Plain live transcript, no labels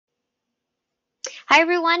Hi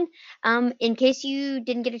everyone. In case you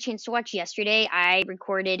didn't get a chance to watch yesterday, I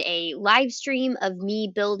recorded a live stream of me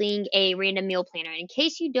building a random meal planner. In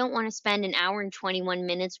case you don't want to spend an hour and 21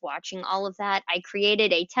 minutes watching all of that, I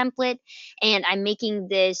created a template and I'm making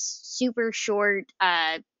this super short.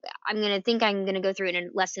 I'm gonna go through it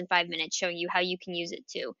in less than 5 minutes, showing you how you can use it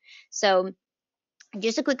too. So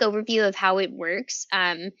just a quick overview of how it works.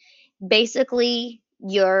 Basically,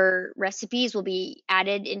 your recipes will be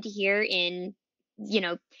added into here you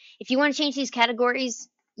know, if you want to change these categories,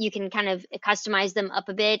 you can kind of customize them up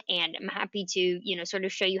a bit, and I'm happy to, sort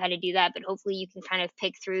of show you how to do that. But hopefully, you can kind of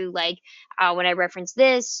pick through like when I reference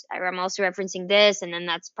this, I'm also referencing this, and then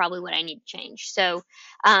that's probably what I need to change. So,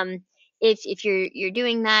 um, if you're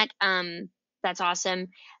doing that, that's awesome.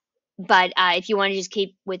 But if you want to just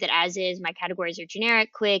keep with it as is, my categories are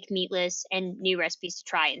generic, quick, meatless, and new recipes to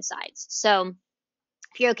try and sides. So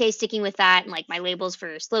if you're okay sticking with that and like my labels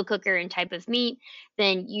for slow cooker and type of meat,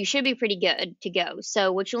 then you should be pretty good to go.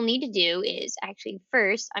 So what you'll need to do is actually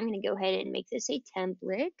first, I'm going to go ahead and make this a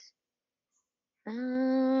template.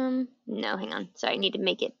 No, hang on. Sorry, I need to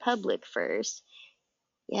make it public first.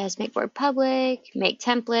 Yes, make board public, make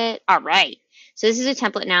template. All right. So this is a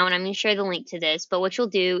template now, and I'm going to share the link to this. But what you'll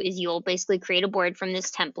do is you'll basically create a board from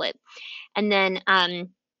this template. And then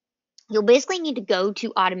you'll basically need to go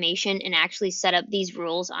to automation and actually set up these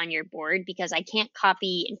rules on your board, because I can't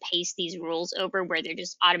copy and paste these rules over where they're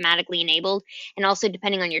just automatically enabled. And also,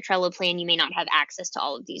 depending on your Trello plan, you may not have access to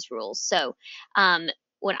all of these rules. So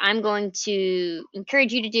what I'm going to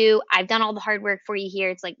encourage you to do, I've done all the hard work for you here.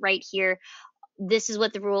 It's like right here. This is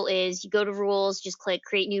what the rule is. You go to rules, just click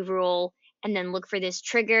create new rule, and then look for this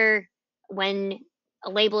trigger when a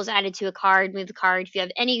label is added to a card. Move the card. If you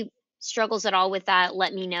have any struggles at all with that,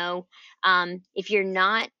 let me know. If you're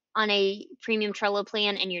not on a premium Trello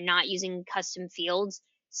plan and you're not using custom fields,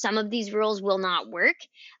 some of these rules will not work.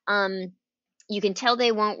 You can tell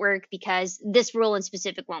they won't work because this rule in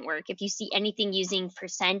specific won't work. If you see anything using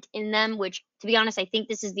percent in them, which to be honest, I think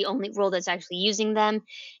this is the only rule that's actually using them.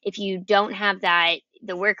 If you don't have that,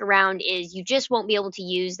 the workaround is you just won't be able to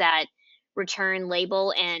use that return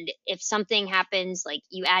label. And if something happens, like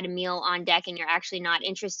you add a meal on deck and you're actually not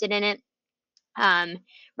interested in it, um,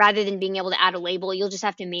 rather than being able to add a label, you'll just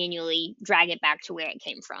have to manually drag it back to where it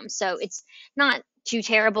came from. So it's not too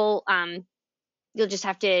terrible. You'll just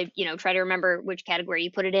have to, try to remember which category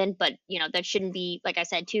you put it in, but that shouldn't be, like I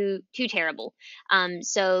said, too terrible.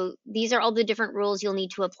 So these are all the different rules you'll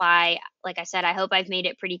need to apply. Like I said, I hope I've made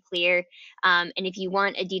it pretty clear. And if you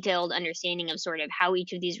want a detailed understanding of sort of how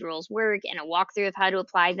each of these rules work and a walkthrough of how to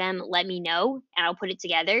apply them, let me know and I'll put it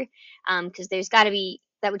together. Because there's got to be,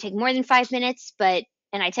 that would take more than 5 minutes, but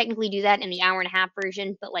and I technically do that in the hour and a half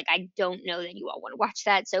version, but like I don't know that you all want to watch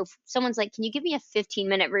that. So if someone's like, "Can you give me a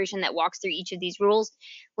 15-minute version that walks through each of these rules?"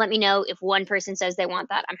 Let me know. If one person says they want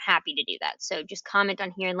that, I'm happy to do that. So just comment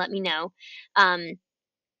on here and let me know. Um,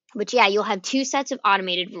 but yeah, you'll have two sets of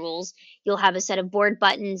automated rules. You'll have a set of board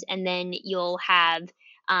buttons, and then you'll have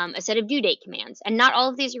a set of due date commands. And not all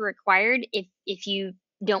of these are required if you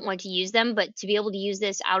don't want to use them, but to be able to use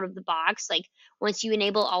this out of the box, like once you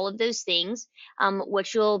enable all of those things,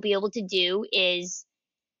 what you'll be able to do is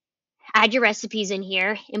add your recipes in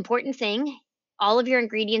here. Important thing, all of your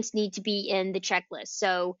ingredients need to be in the checklist.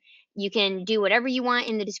 So you can do whatever you want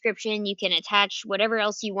in the description, you can attach whatever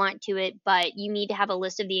else you want to it, but you need to have a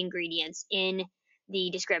list of the ingredients in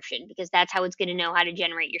the description, because that's how it's going to know how to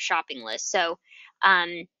generate your shopping list. So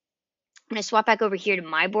I'm going to swap back over here to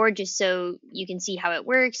my board just so you can see how it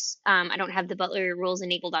works. I don't have the Butler rules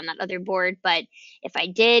enabled on that other board, but if I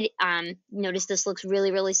did, notice this looks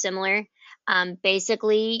really, really similar.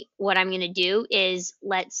 Basically, what I'm going to do is,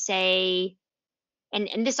 let's say,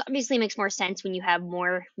 and this obviously makes more sense when you have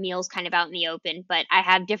more meals kind of out in the open, but I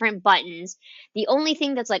have different buttons. The only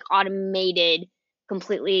thing that's like automated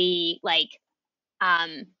completely, like,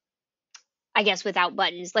 um, I guess without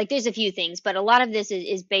buttons. Like there's a few things, but a lot of this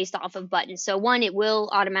is based off of buttons. So one, it will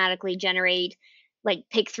automatically generate, like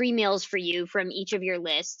pick 3 meals for you from each of your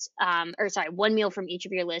lists. Or sorry, 1 meal from each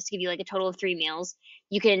of your lists, give you like a total of 3 meals.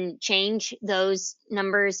 You can change those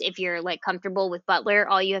numbers if you're like comfortable with Butler.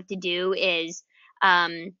 All you have to do is,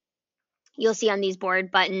 you'll see on these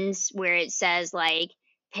board buttons where it says like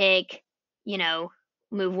pick, you know,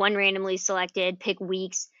 move one randomly selected, pick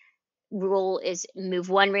weeks, rule is move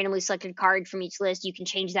one randomly selected card from each list. You can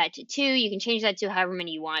change that to 2. You can change that to however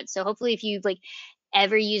many you want. So hopefully, if you've like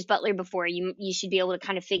ever used Butler before, you should be able to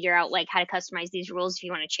kind of figure out like how to customize these rules if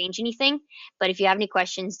you want to change anything. But if you have any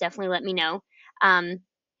questions, definitely let me know. Um,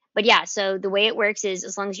 but yeah, so the way it works is,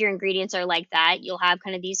 as long as your ingredients are like that, you'll have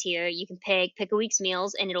kind of these here. You can pick a week's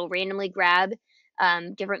meals, and it'll randomly grab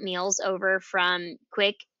different meals over from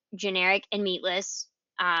quick, generic, and meatless.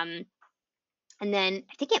 Um, and then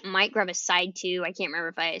I think it might grab a side too. I can't remember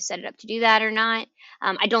if I set it up to do that or not.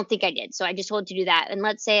 I don't think I did. So I just told it to do that. And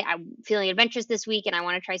let's say I'm feeling adventurous this week and I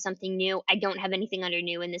want to try something new. I don't have anything under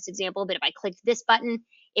new in this example, but if I clicked this button,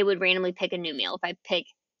 it would randomly pick a new meal. If I pick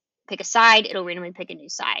a side, it'll randomly pick a new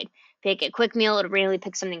side. Pick a quick meal, it'll randomly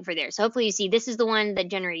pick something for there. So hopefully you see this is the one that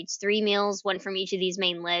generates 3 meals, one from each of these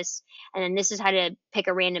main lists. And then this is how to pick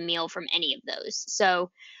a random meal from any of those. So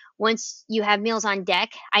once you have meals on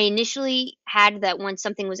deck, I initially had that once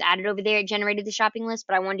something was added over there, it generated the shopping list,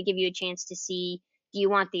 but I wanted to give you a chance to see, do you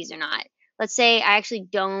want these or not? Let's say I actually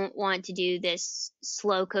don't want to do this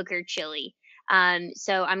slow cooker chili.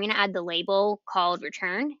 So I'm going to add the label called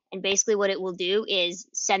return. And basically what it will do is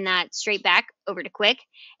send that straight back over to quick,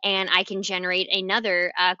 and I can generate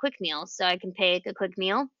another quick meal. So I can pick a quick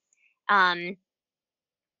meal. Um,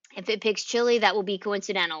 if it picks chili, that will be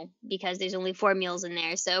coincidental because there's only 4 meals in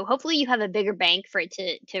there. So hopefully you have a bigger bank for it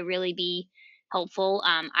to really be helpful.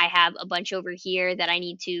 I have a bunch over here that I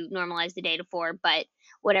need to normalize the data for, but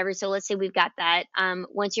whatever. So let's say we've got that.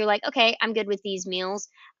 Once you're like, okay, I'm good with these meals,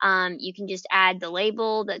 you can just add the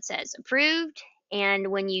label that says approved.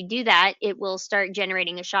 And when you do that, it will start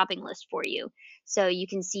generating a shopping list for you. So you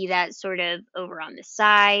can see that sort of over on the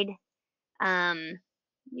side. Um,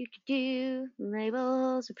 you could do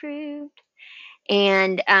labels approved.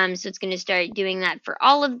 And so it's going to start doing that for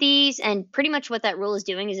all of these. And pretty much what that rule is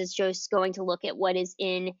doing is it's just going to look at what is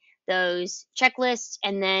in those checklists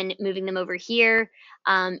and then moving them over here.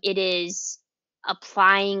 It is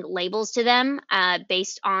applying labels to them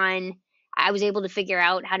based on, I was able to figure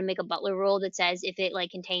out how to make a Butler rule that says if it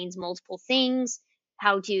like contains multiple things,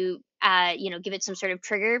 how to, give it some sort of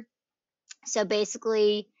trigger. So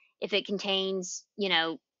basically, if it contains,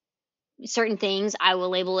 certain things, I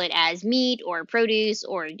will label it as meat or produce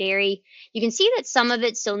or dairy. You can see that some of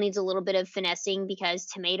it still needs a little bit of finessing because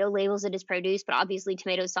tomato labels it as produce, but obviously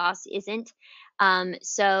tomato sauce isn't.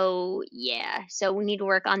 So yeah, so we need to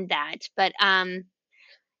work on that. But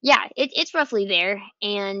yeah, it's roughly there.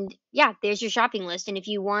 And yeah, there's your shopping list. And if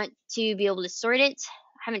you want to be able to sort it,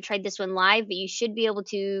 I haven't tried this one live, but you should be able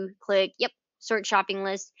to click, yep, sort shopping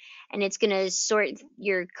list, and it's going to sort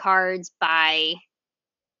your cards by,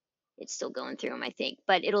 it's still going through them, I think,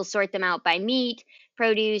 but it'll sort them out by meat,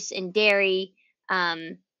 produce, and dairy.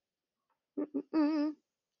 Um,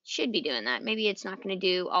 should be doing that. Maybe it's not going to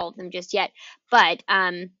do all of them just yet, but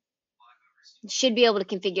should be able to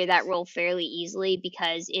configure that rule fairly easily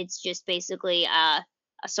because it's just basically a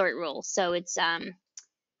sort rule. So it's I'll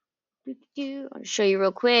show you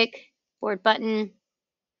real quick. Board button.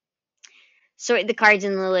 Sort the cards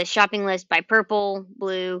in the list, shopping list by purple,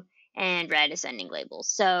 blue, and red ascending labels.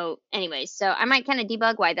 So anyways, so I might kind of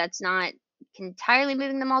debug why that's not entirely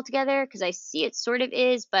moving them all together because I see it sort of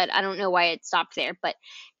is, but I don't know why it stopped there, but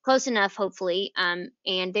close enough, hopefully. And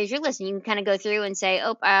there's your list, and you can kind of go through and say,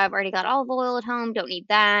 oh, I've already got olive oil at home, don't need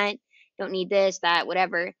that, don't need this, that,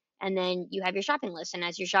 whatever. And then you have your shopping list, and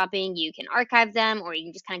as you're shopping, you can archive them, or you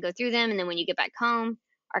can just kind of go through them, and then when you get back home,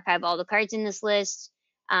 archive all the cards in this list.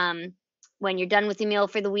 When you're done with the meal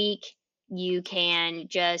for the week, you can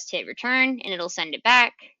just hit return and it'll send it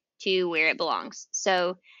back to where it belongs.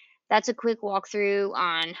 So that's a quick walkthrough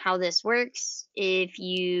on how this works. If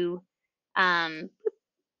you have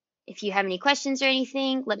any questions or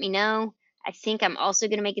anything, let me know. I think I'm also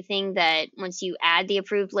going to make a thing that once you add the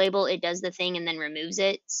approved label, it does the thing and then removes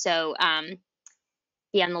it. So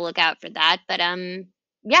be on the lookout for that. But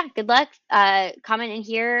yeah, good luck. Comment in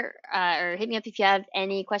here or hit me up if you have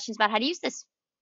any questions about how to use this.